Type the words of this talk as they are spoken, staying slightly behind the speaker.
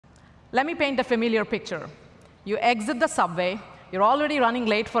Let me paint a familiar picture. You exit the subway. You're already running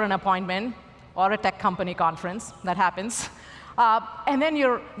late for an appointment or a tech company conference. That happens. And then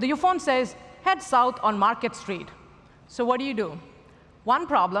your phone says, head south on Market Street. So what do? One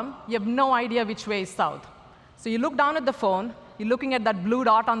problem, you have no idea which way is south. So you look down at the phone. You're looking at that blue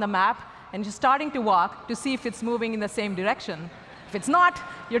dot on the map, and you're starting to walk to see if it's moving in the same direction. If it's not,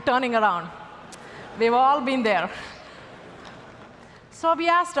 you're turning around. We've all been there. So we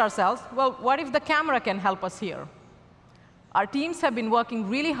asked ourselves, well, what if the camera can help us here? Our teams have been working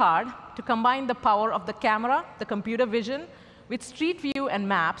really hard to combine the power of the camera, the computer vision, with Street View and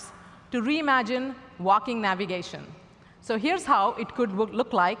maps to reimagine walking navigation. So here's how it could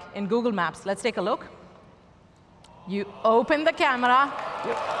look like in Google Maps. Let's take a look. You open the camera.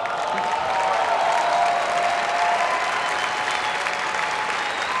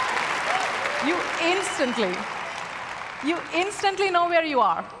 You instantly know where you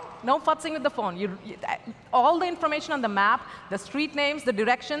are. No futzing with the phone. All the information on the map, the street names, the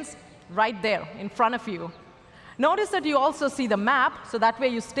directions, right there in front of you. Notice that you also see the map, so that way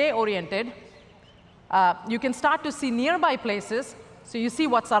you stay oriented. You can start to see nearby places, so you see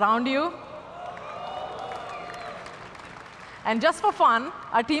what's around you. And just for fun,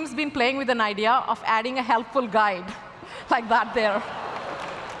 our team's been playing with an idea of adding a helpful guide, like that there,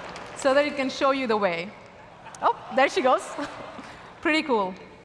 so that it can show you the way. Oh, there she goes. Pretty cool.